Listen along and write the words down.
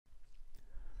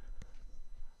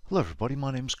Hello everybody,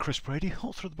 my name is Chris Brady,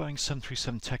 author of the Boeing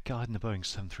 737 Tech Guide and the Boeing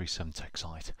 737 Tech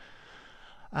Site.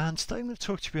 And today I'm going to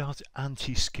talk to you about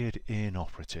Antiskid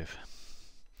Inoperative.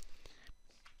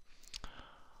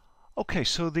 Okay,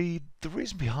 so the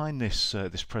reason behind this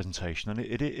this presentation, and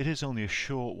it is only a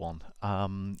short one,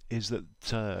 is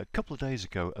that a couple of days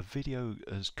ago a video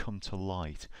has come to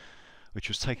light which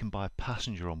was taken by a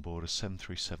passenger on board a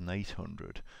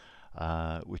 737-800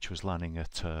 which was landing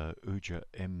at Uja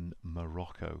in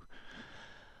Morocco.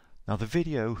 Now the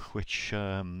video, which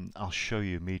I'll show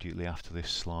you immediately after this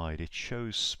slide, it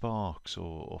shows sparks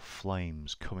or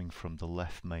flames coming from the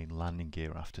left main landing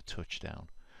gear after touchdown.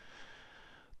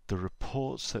 The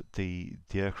reports that the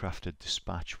aircraft had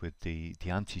dispatched with the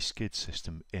anti-skid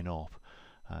system inop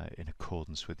in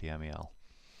accordance with the MEL.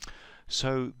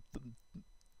 So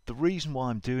the reason why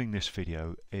I'm doing this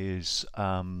video is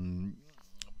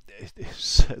it's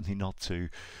certainly not to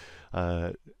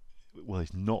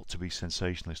it's not to be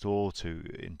sensationalist or to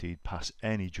indeed pass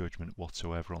any judgment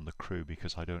whatsoever on the crew,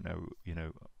 because I don't know,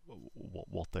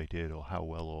 what they did or how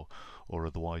well or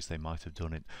otherwise they might have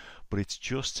done it. But it's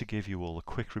just to give you all a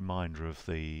quick reminder of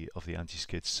the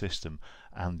anti-skid system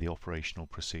and the operational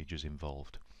procedures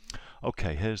involved.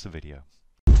 Okay, here's the video.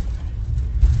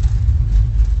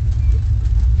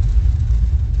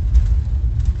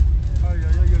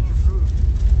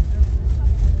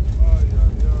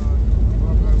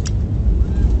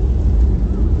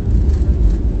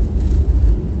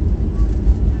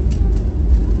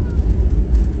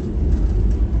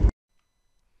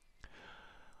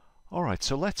 Alright,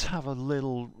 so let's have a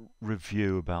little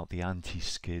review about the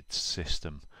anti-skid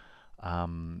system.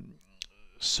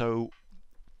 So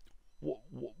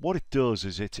what it does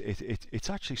is it's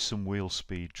actually some wheel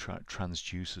speed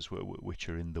transducers which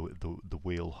are in the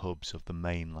wheel hubs of the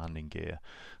main landing gear.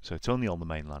 So it's only on the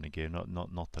main landing gear,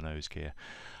 not the nose gear.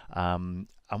 And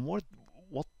what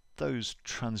those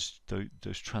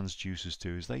transducers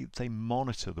do is they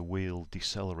monitor the wheel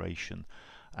deceleration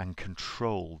and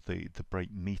control the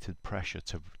brake metered pressure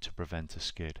to prevent a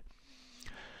skid.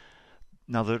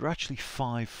 Now there are actually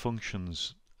 5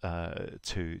 functions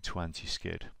to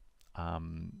anti-skid.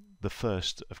 The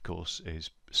first, of course,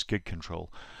 is skid control.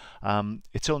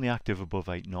 It's only active above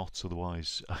 8 knots,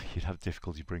 otherwise you'd have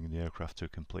difficulty bringing the aircraft to a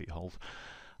complete halt.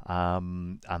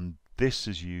 And this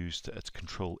is used to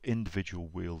control individual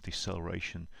wheel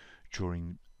deceleration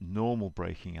during normal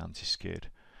braking anti-skid.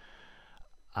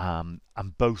 And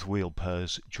both wheel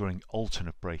pairs during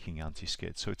alternate braking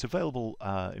anti-skid. So it's available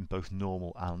in both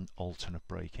normal and alternate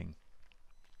braking.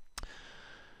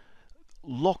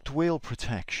 Locked wheel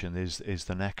protection is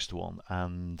the next one,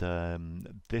 and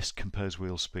this compares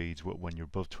wheel speeds when you're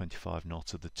above 25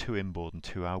 knots of the 2 inboard and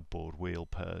 2 outboard wheel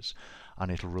pairs, and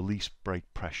it'll release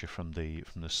brake pressure from the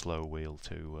slow wheel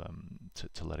to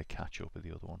let it catch up with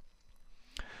the other one.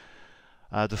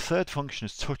 The third function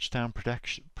is touchdown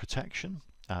protection.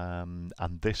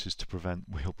 And this is to prevent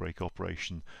wheel brake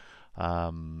operation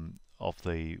of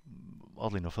the,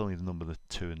 oddly enough, only the number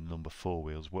 2 and number 4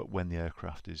 wheels when the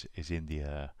aircraft is in the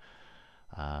air.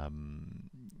 I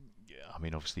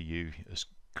mean, obviously you as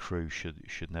crew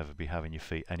should never be having your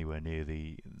feet anywhere near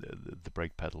the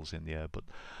brake pedals in the air, but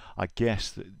I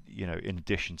guess that, in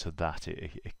addition to that,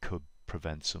 it could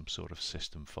prevent some sort of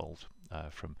system fault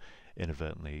from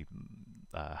inadvertently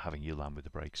having you land with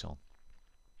the brakes on.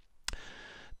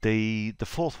 The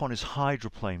fourth one is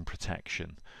hydroplane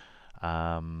protection.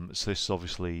 So this is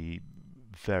obviously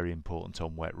very important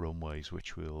on wet runways,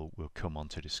 which we'll come on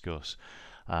to discuss.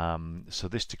 So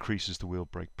this decreases the wheel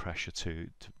brake pressure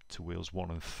to wheels 1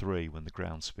 and 3 when the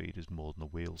ground speed is more than the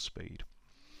wheel speed.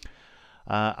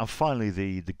 And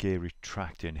finally, the gear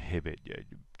retract inhibit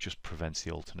just prevents the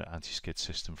alternate anti-skid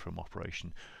system from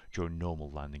operation during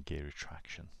normal landing gear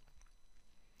retraction.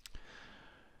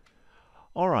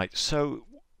 Alright, so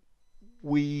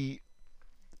we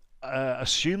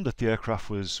assumed that the aircraft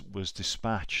was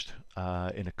dispatched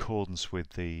in accordance with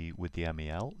the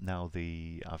MEL. Now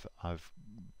I've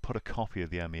put a copy of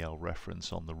the MEL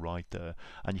reference on the right there,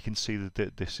 and you can see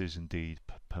that this is indeed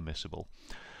permissible.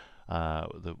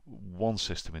 The one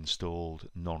system installed,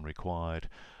 none required,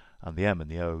 and the M and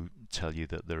the O tell you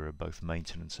that there are both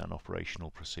maintenance and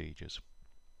operational procedures.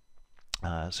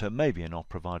 So it may be inop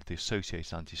provided the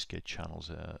associated anti-skid channels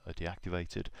are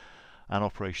deactivated and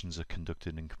operations are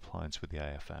conducted in compliance with the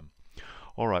AFM.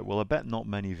 Alright, well I bet not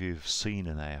many of you have seen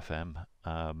an AFM.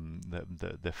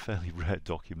 They're fairly rare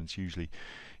documents, usually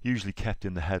kept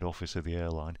in the head office of the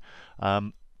airline.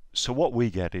 So what we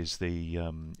get is the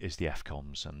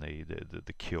FCOMs and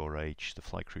the QRH, the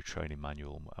flight crew training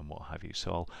manual, and what have you.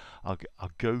 So I'll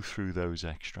go through those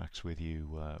extracts with you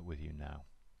now.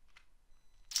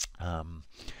 Um,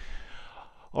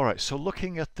 all right, so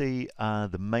looking at the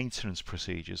maintenance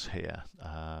procedures here,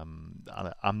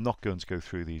 and I'm not going to go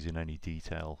through these in any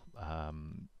detail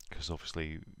because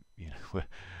obviously, you know,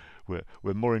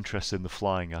 we're more interested in the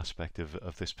flying aspect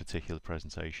of this particular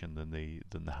presentation than the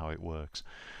how it works.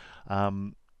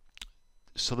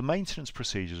 So the maintenance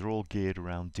procedures are all geared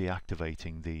around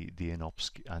deactivating the inop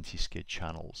anti-skid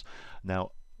channels.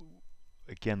 Now,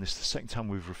 again, this is the second time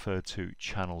we've referred to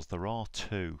channels. There are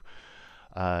two.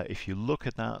 If you look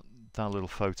at that little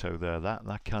photo there,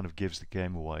 that kind of gives the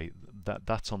game away.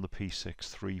 That's on the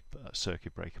P6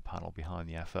 circuit breaker panel behind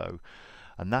the FO,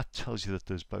 and that tells you that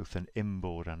there's both an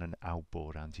inboard and an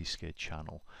outboard anti-skid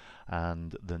channel.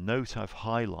 And the note I've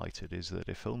highlighted is that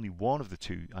if only one of the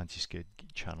two anti-skid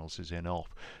channels is inop,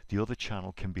 the other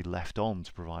channel can be left on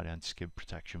to provide anti-skid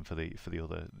protection for the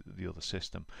other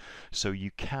system. So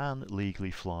you can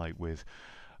legally fly with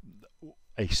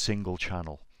a single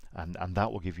channel, and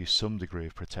that will give you some degree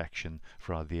of protection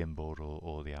for either the inboard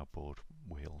or the outboard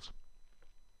wheels.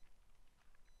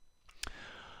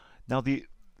 Now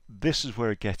this is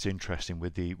where it gets interesting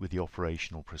with the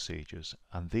operational procedures,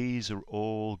 and these are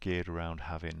all geared around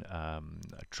having a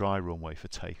dry runway for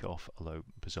takeoff, although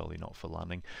bizarrely not for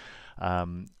landing,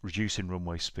 reducing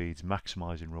runway speeds,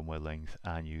 maximizing runway length,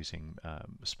 and using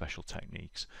special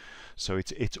techniques. So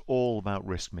it's all about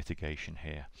risk mitigation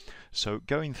here. So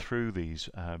going through these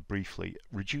briefly,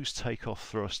 reduced takeoff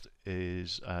thrust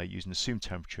is using assumed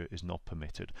temperature is not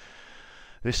permitted.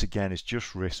 This again is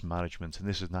just risk management, and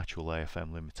this is an actual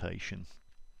AFM limitation,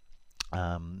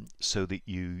 so that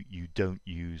you don't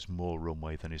use more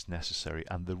runway than is necessary.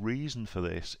 And the reason for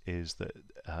this is that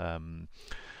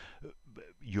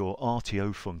your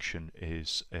RTO function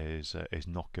is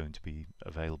not going to be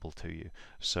available to you.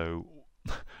 So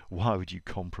why would you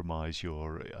compromise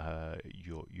your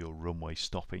runway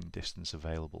stopping distance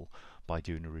available by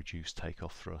doing a reduced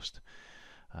takeoff thrust?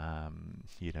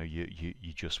 You know,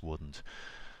 you just wouldn't.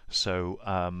 So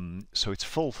so it's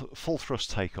full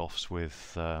thrust takeoffs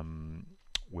with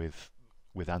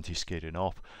anti-skid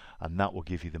inop, and that will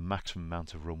give you the maximum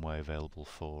amount of runway available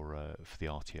for the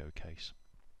RTO case.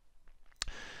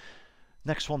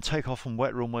 Next one, takeoff on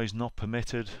wet runway is not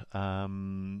permitted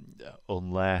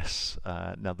unless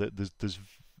now there's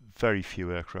very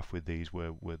few aircraft with these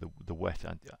where the wet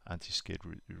anti-skid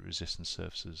resistance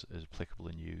surface is applicable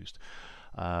and used.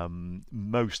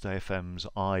 Most AFMs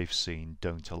I've seen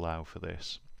don't allow for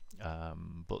this,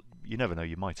 but you never know,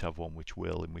 you might have one which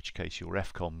will, in which case your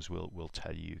FCOMs will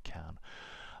tell you can.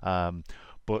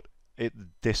 But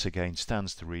this again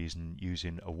stands to reason.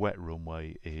 Using a wet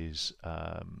runway is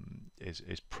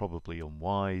probably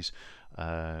unwise,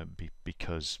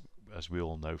 because as we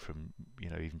all know from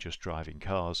even just driving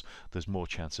cars, there's more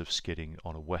chance of skidding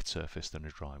on a wet surface than a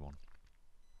dry one.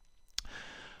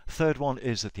 Third one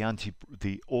is that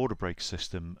the order brake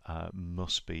system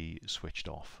must be switched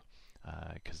off,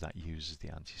 because that uses the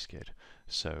anti-skid.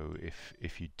 So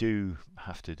if you do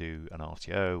have to do an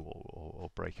RTO or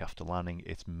brake after landing,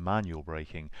 it's manual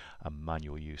braking and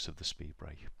manual use of the speed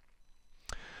brake.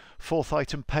 Fourth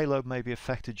item, payload may be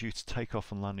affected due to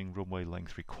takeoff and landing runway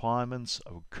length requirements.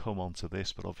 I will come on to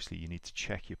this, but obviously you need to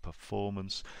check your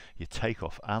performance, your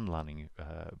takeoff and landing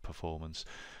performance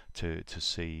to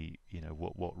see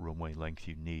what runway length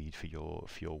you need for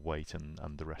your weight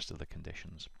and the rest of the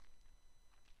conditions.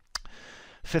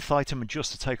 Fifth item,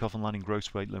 adjust the takeoff and landing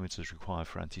gross weight limits as required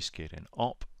for anti-skid in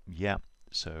op. Yeah,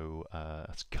 so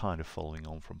that's kind of following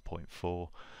on from point 4.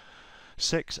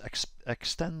 6,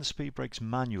 extend the speed brakes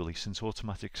manually, since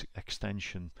automatic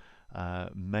extension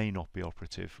may not be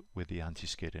operative with the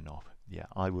anti-skid inop. Yeah,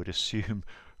 I would assume,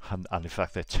 and in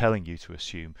fact they're telling you to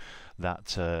assume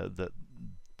that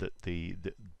the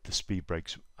speed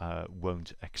brakes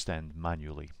won't extend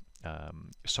manually.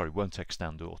 Won't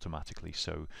extend automatically.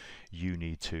 So you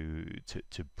need to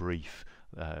brief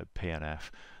PNF,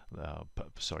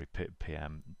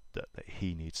 PM, that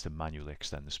he needs to manually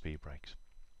extend the speed brakes.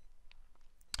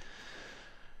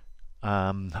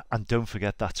 And don't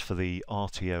forget that's for the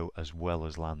RTO as well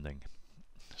as landing.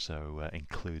 So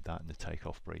include that in the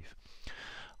takeoff brief.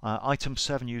 Item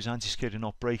 7, use anti-skid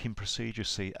inop braking procedure.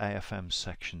 See AFM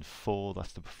section 4,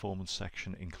 that's the performance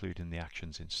section, including the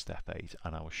actions in step 8,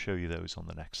 and I will show you those on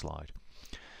the next slide.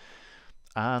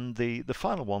 And the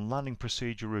final one, landing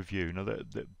procedure review. Now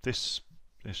this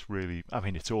really, I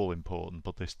mean, it's all important,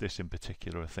 but this in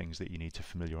particular are things that you need to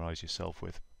familiarize yourself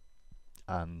with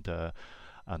and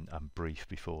brief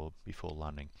before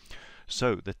landing.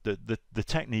 So the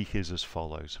technique is as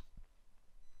follows.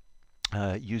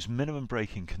 Use minimum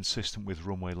braking consistent with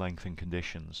runway length and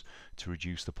conditions to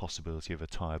reduce the possibility of a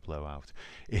tyre blowout.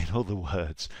 In other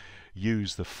words,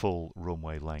 use the full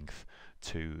runway length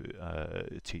to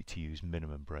use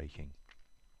minimum braking.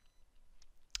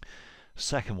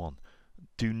 Second one,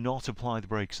 do not apply the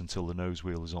brakes until the nose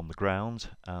wheel is on the ground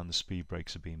and the speed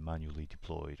brakes are being manually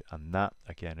deployed. And that,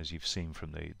 again, as you've seen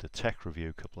from the tech review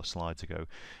a couple of slides ago,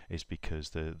 is because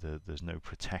there's no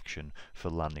protection for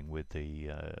landing with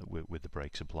the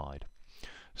brakes applied.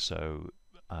 So,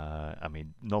 I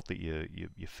mean, not that your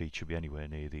feet should be anywhere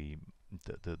near the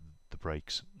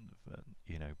brakes,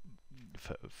 you know,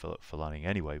 for landing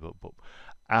anyway. But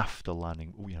after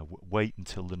landing, you know, wait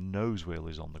until the nose wheel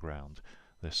is on the ground.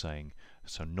 They're saying,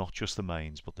 so not just the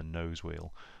mains but the nose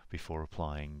wheel before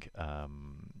applying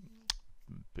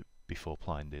the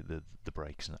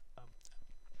brakes.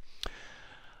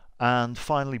 And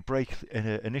finally, brake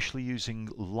initially using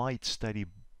light steady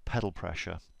pedal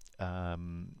pressure.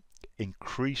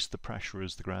 Increase the pressure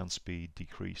as the ground speed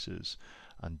decreases,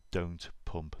 and don't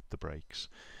pump the brakes.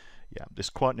 Yeah, this is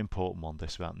quite an important one,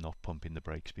 this, about not pumping the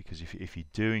brakes, because if you're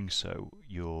doing so,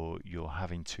 you're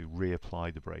having to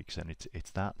reapply the brakes, and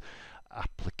it's that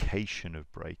application of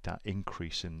brake, that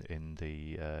increase in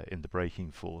the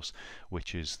braking force,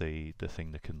 which is the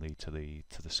thing that can lead to the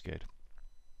skid.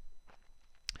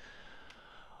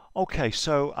 Okay,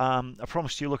 so I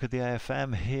promised you a look at the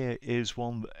AFM. Here is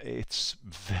one. It's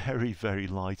very, very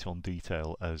light on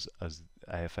detail, as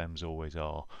AFMs always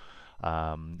are.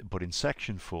 But in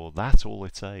section 4, that's all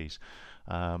it says,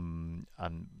 and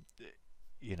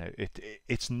you know,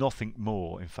 it's nothing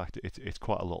more. In fact, it's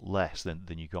quite a lot less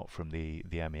than you got from the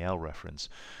MEL reference.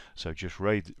 So just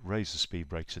raise the speed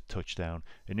brakes at touchdown.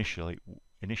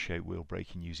 Initiate wheel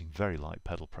braking using very light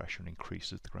pedal pressure and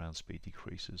increase as the ground speed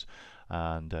decreases.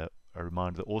 And a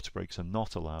reminder that auto brakes are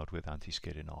not allowed with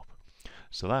anti-skid inop.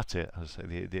 So that's it. As I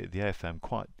say, the AFM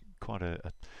quite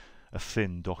a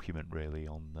thin document really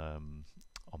on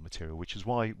material, which is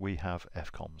why we have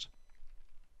FCOMs.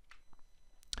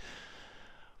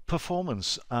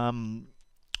 Performance,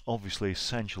 obviously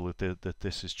essential that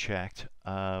this is checked.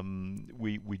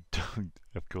 We don't,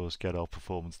 of course, get our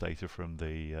performance data from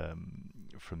the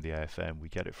AFM. We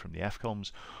get it from the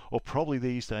FCOMs, or probably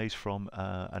these days from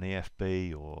an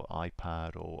EFB or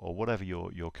iPad or whatever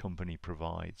your company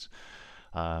provides.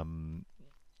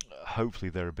 Hopefully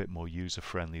they're a bit more user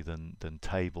friendly than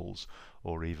tables,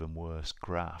 or even worse,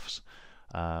 graphs.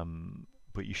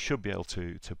 But you should be able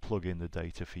to plug in the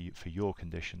data for your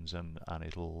conditions, and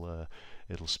it'll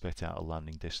spit out a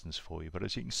landing distance for you. But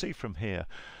as you can see from here,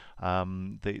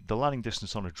 the landing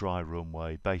distance on a dry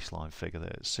runway, baseline figure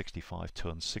there, 65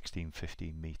 tons,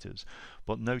 1615 meters.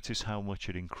 But notice how much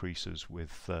it increases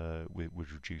with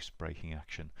reduced braking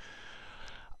action.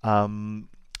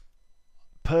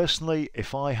 Personally,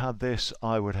 if I had this,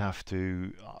 I would have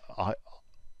to.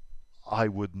 I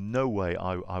would no way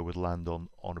I would land on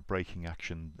a braking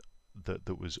action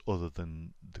that was other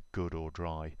than the good or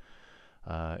dry.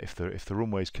 If the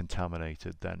runway is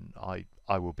contaminated, then I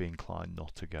will be inclined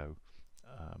not to go.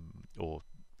 Or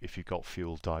if you've got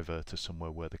fuel, divert to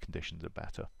somewhere where the conditions are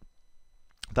better.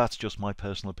 That's just my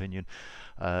personal opinion.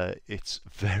 It's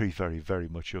very, very, very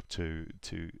much up to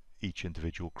each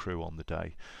individual crew on the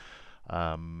day.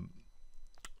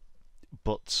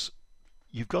 But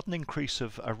you've got an increase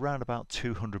of around about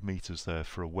 200 meters there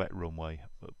for a wet runway,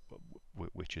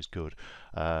 which is good,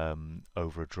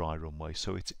 over a dry runway.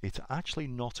 So it's actually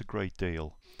not a great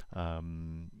deal.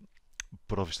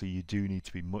 But obviously you do need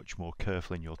to be much more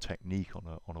careful in your technique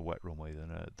on a wet runway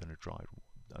than a dry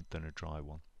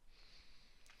one.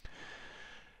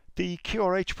 The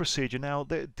QRH procedure, now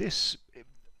this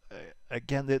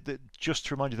again, just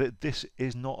to remind you that this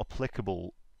is not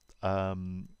applicable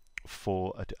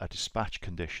for a dispatch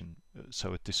condition.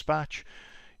 So at dispatch,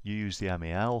 you use the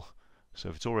MEL. So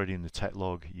if it's already in the tech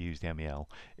log, you use the MEL.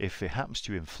 If it happens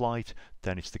to you in flight,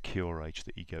 then it's the QRH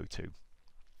that you go to.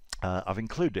 I've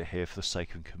included it here for the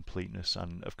sake of completeness,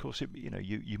 and of course,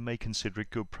 you may consider it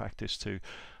good practice to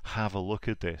have a look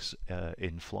at this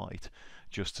in flight,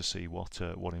 just to see what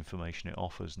information it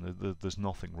offers, and there's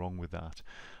nothing wrong with that.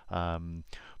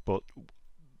 But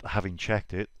having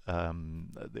checked it,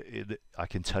 I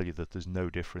can tell you that there's no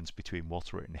difference between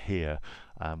what's written here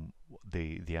and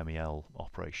the MEL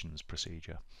operations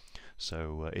procedure.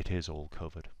 So it is all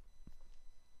covered.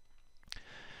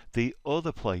 The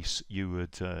other place you'd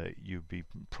be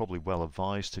probably well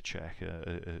advised to check,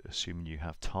 assuming you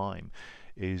have time,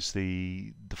 is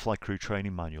the flight crew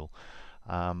training manual.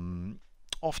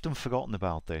 often forgotten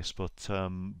about this, but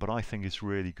I think it's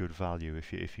really good value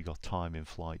if you got time in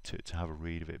flight to have a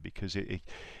read of it, because it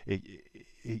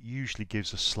usually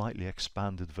gives a slightly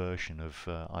expanded version of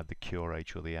either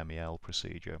QRH or the MEL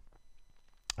procedure.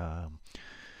 And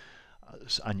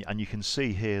you can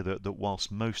see here that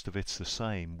whilst most of it's the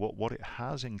same, what it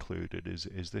has included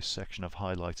is this section I've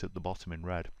highlighted at the bottom in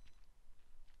red,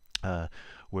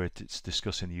 where it's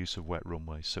discussing the use of wet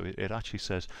runways. So it actually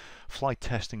says flight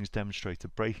testing has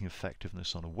demonstrated braking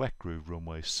effectiveness on a wet groove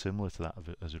runway is similar to that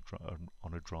as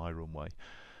on a dry runway.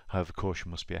 However,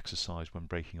 caution must be exercised when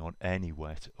braking on any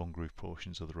wet, ungrooved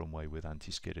portions of the runway with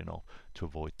anti-skid inop to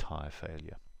avoid tyre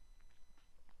failure.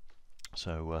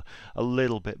 So a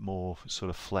little bit more sort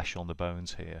of flesh on the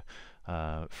bones here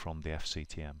from the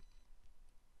FCTM.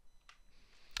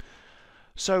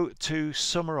 So to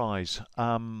summarise,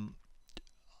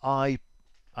 as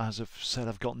I've said,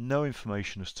 I've got no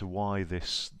information as to why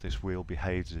this wheel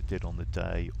behaved as it did on the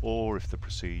day, or if the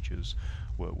procedures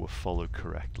were followed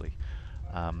correctly.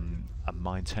 And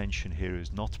my intention here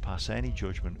is not to pass any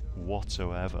judgment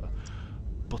whatsoever,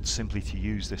 but simply to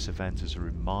use this event as a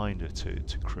reminder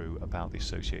to crew about the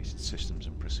associated systems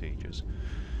and procedures.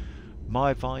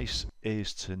 My advice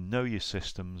is to know your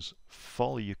systems,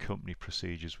 follow your company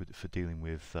procedures for dealing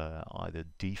with either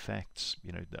defects,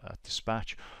 at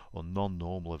dispatch, or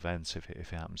non-normal events if it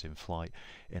happens in flight,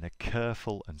 in a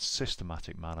careful and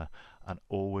systematic manner, and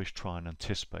always try and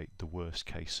anticipate the worst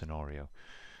case scenario,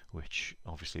 which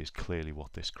obviously is clearly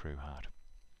what this crew had.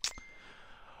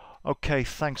 Okay,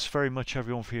 thanks very much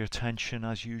everyone for your attention.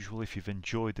 As usual, if you've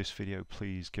enjoyed this video,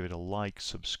 please give it a like,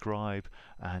 subscribe,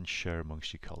 and share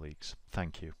amongst your colleagues.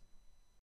 Thank you.